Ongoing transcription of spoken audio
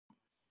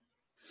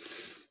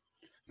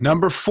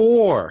Number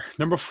four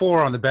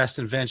on the best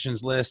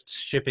inventions list,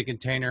 shipping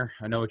container.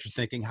 I know what you're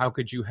thinking. How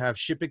could you have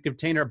shipping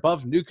container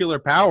above nuclear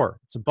power?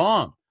 It's a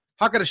bomb.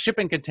 How could a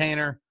shipping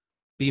container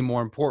be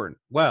more important?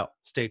 Well,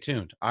 stay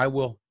tuned. I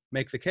will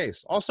make the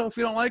case. Also, if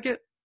you don't like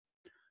it,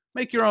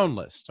 make your own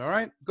list, all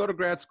right? Go to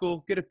grad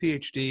school, get a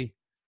PhD,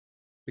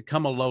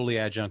 become a lowly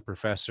adjunct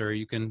professor.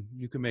 You can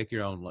make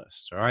your own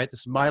list, all right? This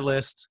is my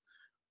list.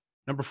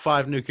 Number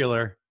 5,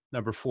 nuclear.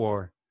 Number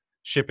 4,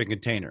 shipping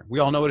container. We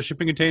all know what a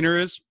shipping container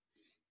is.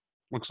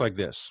 Looks like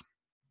this.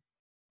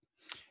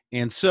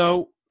 And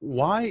so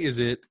why is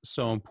it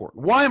so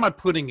important? Why am I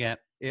putting it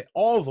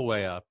all the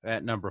way up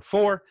at number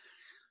 4?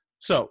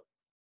 So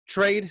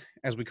trade,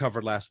 as we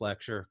covered last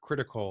lecture,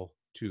 critical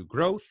to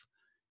growth.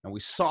 And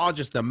we saw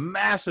just the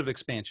massive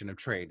expansion of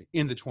trade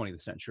in the 20th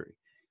century.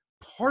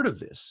 Part of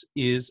this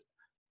is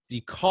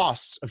the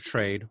costs of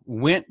trade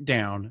went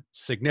down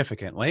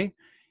significantly.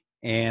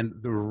 And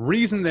the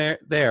reason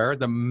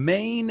the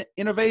main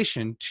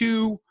innovation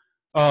to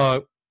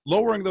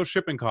lowering those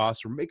shipping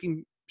costs or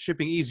making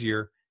shipping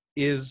easier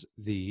is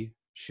the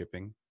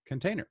shipping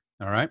container.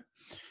 All right.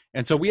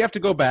 And so we have to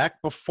go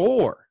back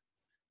before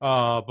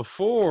the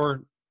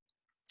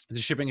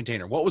shipping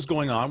container. What was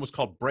going on was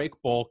called break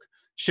bulk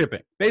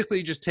shipping. Basically,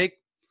 you just take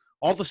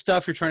all the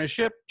stuff you're trying to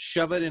ship,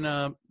 shove it in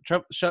a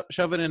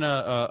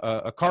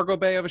cargo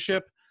bay of a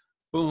ship,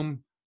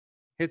 boom,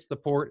 hits the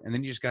port, and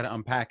then you just got to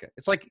unpack it.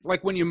 It's like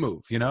when you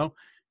move,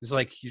 it's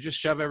like you just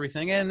shove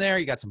everything in there.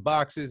 You got some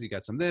boxes, you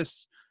got some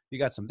this, you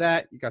got some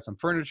that, you got some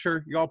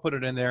furniture, you all put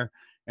it in there,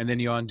 and then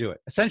you undo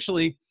it.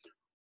 Essentially,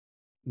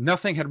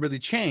 nothing had really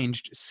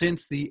changed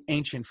since the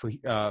ancient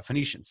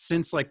Phoenicians,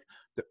 since like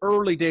the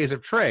early days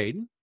of trade.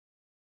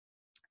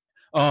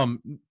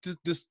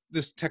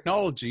 This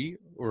technology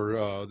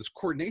or this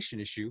coordination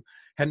issue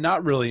had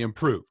not really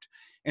improved.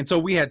 And so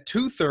we had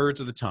 2/3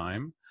 of the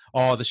time,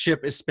 the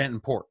ship is spent in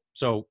port.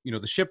 So,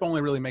 the ship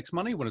only really makes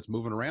money when it's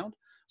moving around.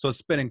 So it's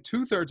spending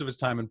 2/3 of its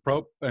time in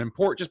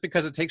port just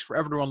because it takes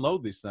forever to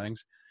unload these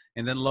things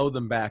and then load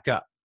them back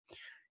up.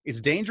 It's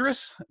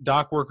dangerous.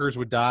 Dock workers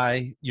would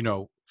die,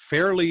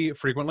 fairly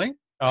frequently.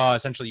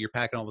 Essentially, you're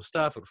packing all the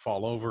stuff, it would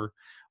fall over,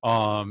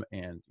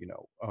 and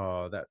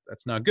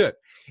that's not good.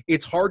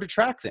 It's hard to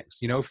track things.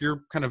 If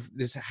you're kind of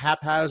this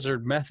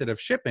haphazard method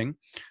of shipping,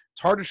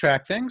 it's hard to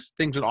track things.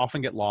 Things would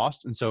often get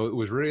lost, and so it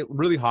was really,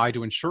 really high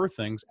to insure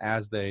things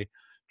as they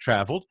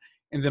traveled.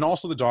 And then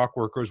also the dock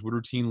workers would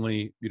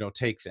routinely,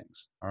 take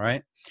things. All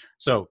right.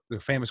 So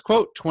the famous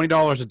quote: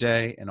 $20 a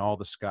day and all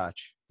the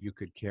scotch you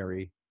could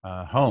carry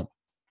home.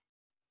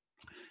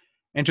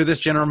 Enter this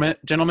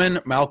gentleman,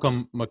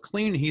 Malcolm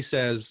McLean. He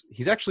says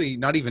he's actually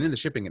not even in the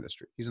shipping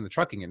industry. He's in the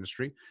trucking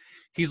industry.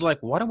 He's like,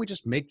 why don't we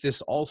just make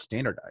this all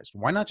standardized?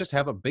 Why not just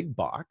have a big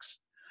box,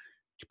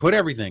 you put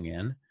everything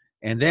in,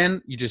 and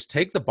then you just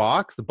take the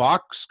box. The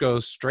box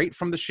goes straight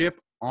from the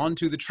ship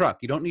onto the truck.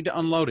 You don't need to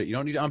unload it. You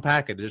don't need to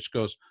unpack it. It just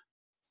goes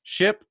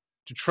ship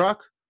to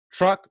truck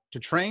to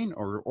train,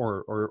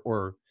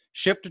 or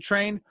ship to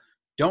train.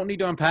 Don't need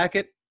to unpack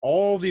it.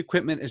 All the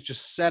equipment is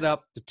just set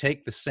up to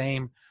take the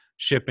same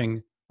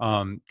shipping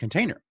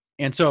container.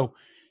 And so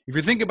if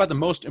you're thinking about the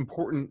most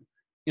important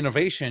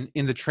innovation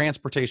in the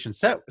transportation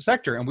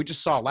sector, and we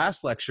just saw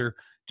last lecture,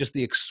 just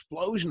the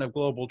explosion of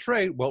global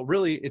trade, well,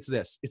 really it's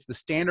this. It's the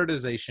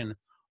standardization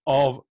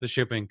of the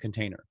shipping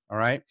container, all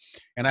right?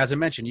 And as I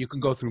mentioned, you can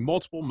go through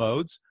multiple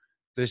modes.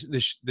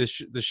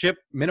 The ship,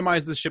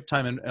 minimize the ship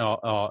time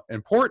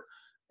in port.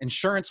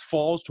 Insurance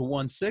falls to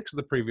 1/6 of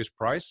the previous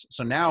price.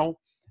 So now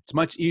it's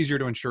much easier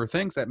to insure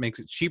things. That makes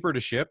it cheaper to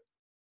ship.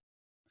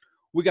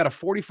 We got a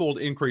 40-fold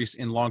increase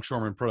in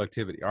longshoreman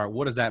productivity. All right,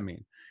 what does that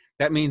mean?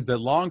 That means the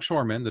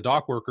longshoremen, the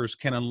dock workers,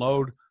 can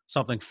unload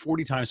something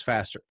 40 times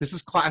faster. This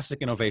is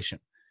classic innovation.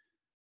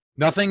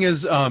 Nothing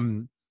is,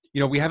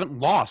 we haven't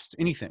lost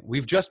anything.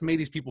 We've just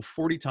made these people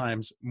 40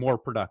 times more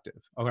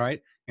productive, all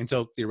right? And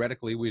so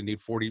theoretically, we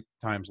need 40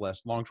 times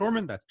less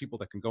longshoremen. That's people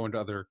that can go into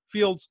other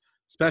fields,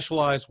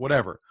 specialize,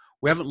 whatever.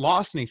 We haven't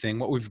lost anything.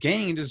 What we've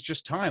gained is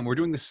just time. We're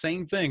doing the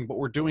same thing, but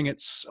we're doing it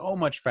so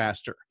much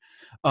faster.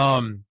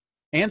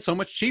 And so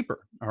much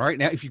cheaper. All right.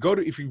 Now,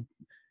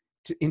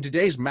 in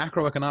today's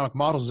macroeconomic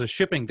models of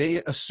shipping,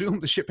 they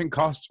assume the shipping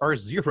costs are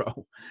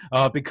zero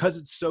because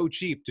it's so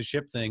cheap to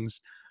ship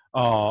things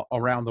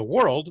around the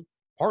world,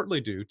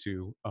 partly due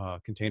to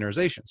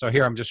containerization. So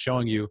here I'm just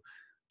showing you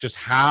just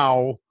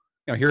how,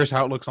 here's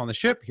how it looks on the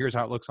ship. Here's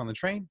how it looks on the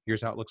train.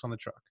 Here's how it looks on the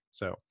truck.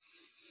 So,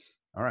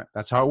 all right,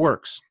 that's how it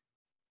works.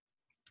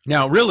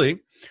 Now, really,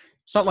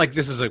 it's not like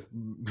this is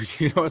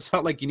it's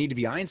not like you need to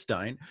be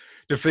Einstein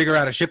to figure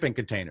out a shipping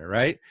container,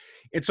 right?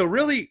 And so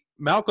really,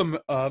 Malcolm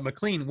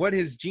McLean, what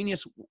his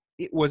genius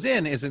was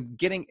is in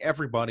getting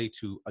everybody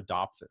to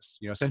adopt this,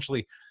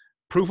 essentially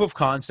proof of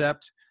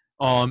concept,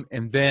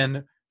 and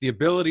then the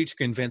ability to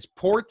convince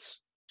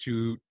ports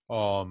to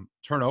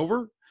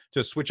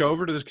switch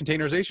over to this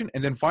containerization.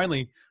 And then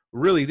finally,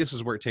 really, this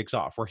is where it takes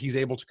off, where he's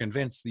able to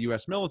convince the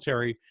U.S.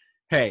 military,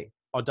 hey,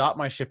 adopt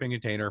my shipping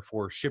container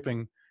for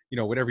shipping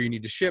whatever you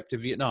need to ship to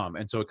Vietnam.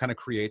 And so it kind of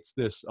creates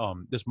this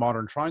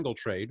modern triangle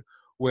trade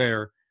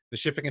where The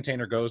shipping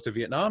container goes to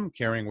Vietnam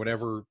carrying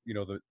whatever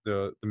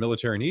the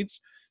military needs,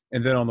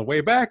 and then on the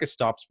way back, it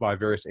stops by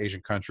various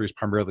Asian countries,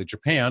 primarily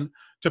Japan,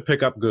 to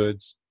pick up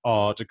goods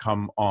to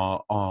come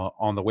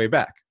on the way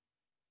back.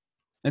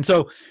 And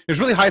so there's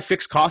really high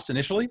fixed costs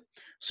initially.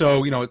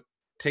 So, it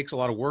takes a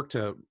lot of work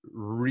to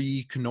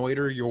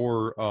reconnoiter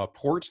your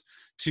port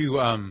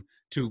to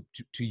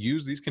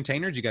use these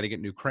containers. You got to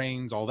get new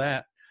cranes, all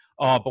that.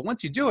 But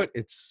once you do it,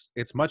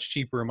 it's much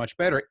cheaper and much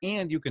better,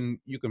 and you can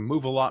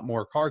move a lot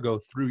more cargo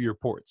through your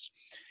ports.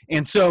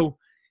 And so,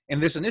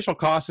 and this initial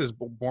cost is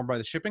borne by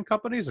the shipping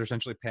companies. They're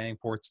essentially paying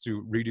ports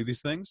to redo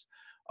these things.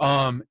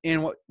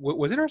 And what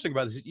was interesting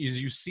about this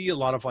is you see a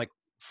lot of like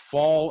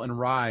fall and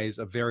rise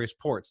of various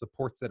ports. The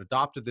ports that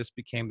adopted this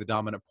became the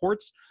dominant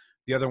ports.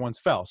 The other ones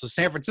fell. So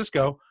San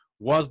Francisco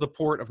was the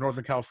port of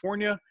Northern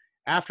California.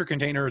 After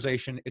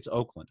containerization, it's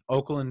Oakland.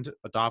 Oakland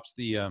adopts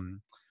the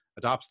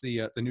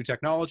new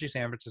technology.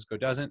 San Francisco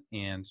doesn't,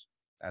 and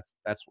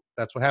that's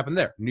what happened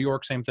there. New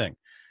York, same thing.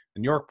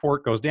 The New York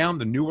port goes down.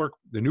 The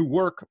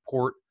Newark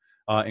port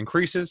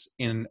increases.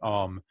 In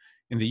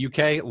the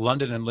UK,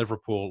 London and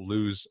Liverpool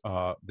lose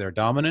their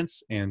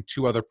dominance, and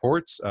two other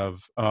ports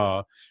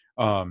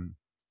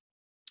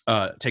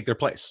take their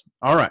place.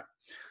 All right.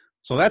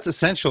 So that's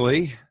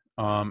essentially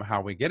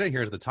how we get it.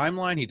 Here's the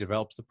timeline. He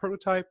develops the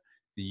prototype.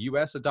 The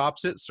U.S.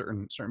 adopts it,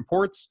 certain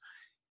ports.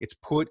 It's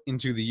put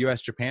into the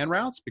U.S.-Japan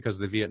routes because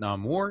of the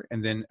Vietnam War,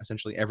 and then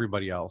essentially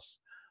everybody else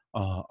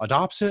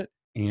adopts it,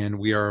 and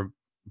we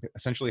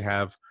essentially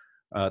have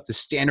the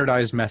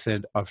standardized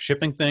method of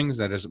shipping things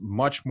that is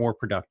much more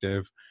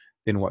productive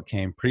than what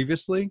came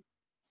previously.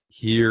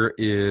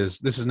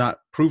 This is not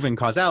proving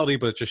causality,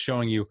 but it's just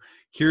showing you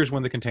here's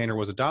when the container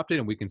was adopted,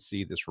 and we can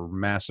see this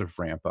massive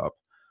ramp up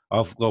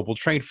of global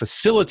trade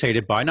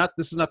facilitated by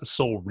this is not the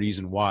sole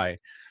reason why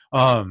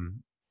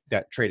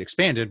that trade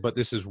expanded, but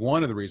this is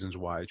one of the reasons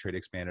why trade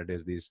expanded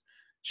is these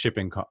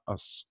shipping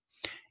costs.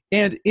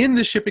 And in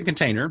the shipping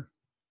container,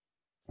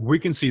 we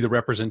can see the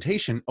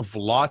representation of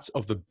lots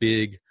of the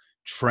big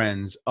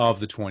trends of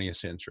the 20th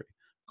century.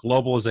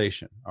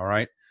 Globalization, all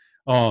right?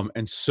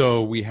 And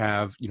so we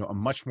have, a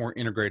much more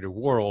integrated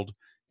world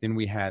than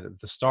we had at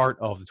the start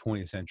of the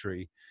 20th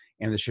century,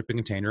 and the shipping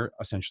container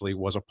essentially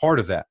was a part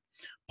of that.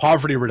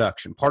 Poverty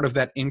reduction, part of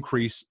that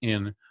increase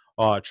in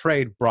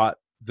trade brought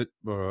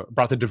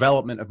the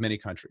development of many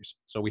countries.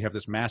 So we have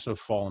this massive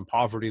fall in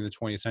poverty in the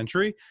 20th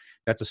century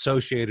that's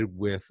associated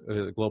with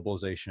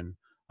globalization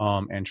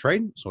and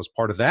trade. So as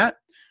part of that,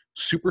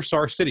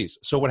 superstar cities.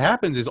 So what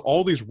happens is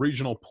all these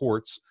regional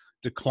ports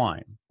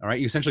decline. All right,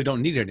 you essentially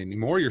don't need it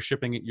anymore. You're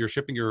shipping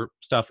your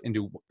stuff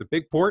into the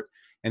big port,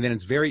 and then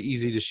it's very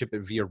easy to ship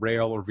it via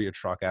rail or via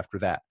truck after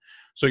that.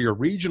 So your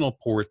regional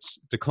ports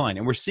decline,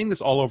 and we're seeing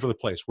this all over the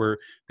place, where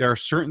there are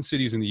certain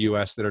cities in the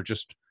U.S. that are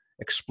just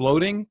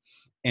exploding,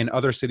 and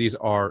other cities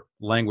are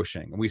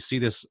languishing. And we see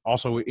this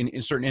also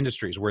in certain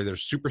industries where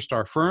there's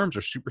superstar firms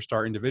or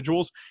superstar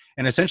individuals,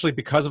 and essentially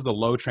because of the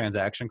low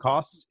transaction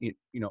costs,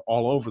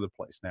 all over the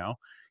place now.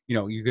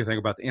 You can think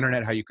about the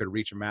internet, how you could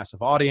reach a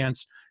massive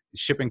audience.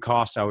 Shipping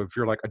costs, how if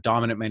you're like a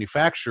dominant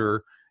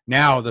manufacturer,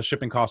 now the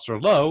shipping costs are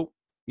low.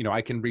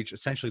 I can reach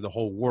essentially the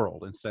whole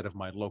world instead of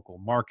my local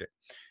market.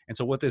 And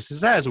so what this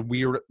is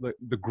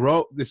the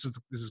growth. This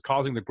is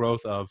causing the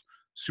growth of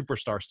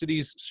superstar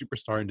cities,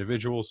 superstar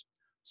individuals,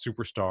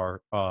 superstar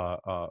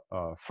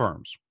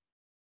firms.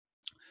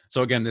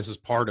 So again, this is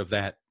part of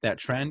that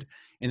trend.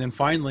 And then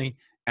finally,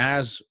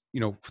 as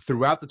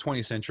throughout the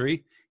 20th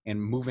century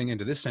and moving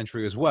into this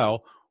century as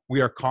well,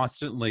 we are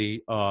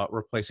constantly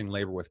replacing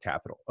labor with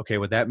capital. Okay,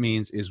 what that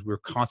means is we're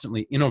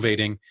constantly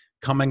innovating,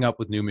 coming up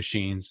with new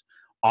machines,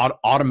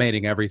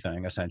 automating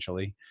everything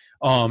essentially,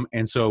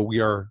 and so we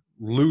are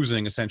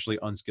losing essentially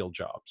unskilled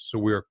jobs.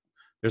 So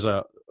there's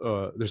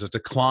a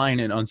decline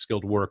in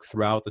unskilled work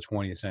throughout the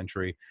 20th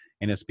century,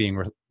 and it's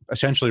being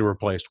essentially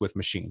replaced with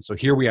machines. So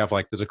here we have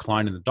like the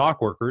decline in the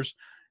dock workers.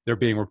 They're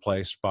being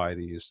replaced by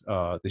these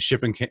the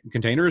shipping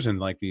containers and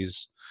like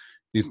these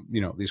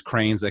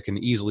cranes that can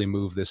easily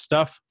move this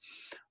stuff.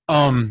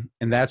 And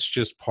that's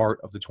just part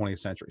of the 20th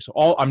century.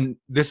 So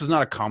this is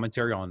not a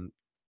commentary on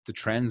the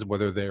trends,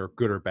 whether they're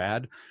good or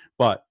bad,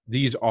 but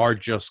these are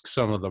just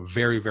some of the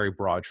very, very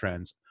broad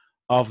trends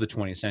of the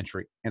 20th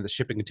century, and the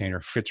shipping container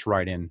fits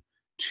right in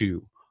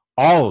to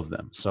all of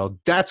them. So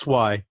that's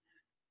why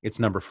it's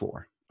number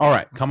 4. All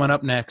right, coming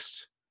up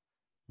next,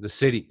 the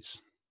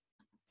cities.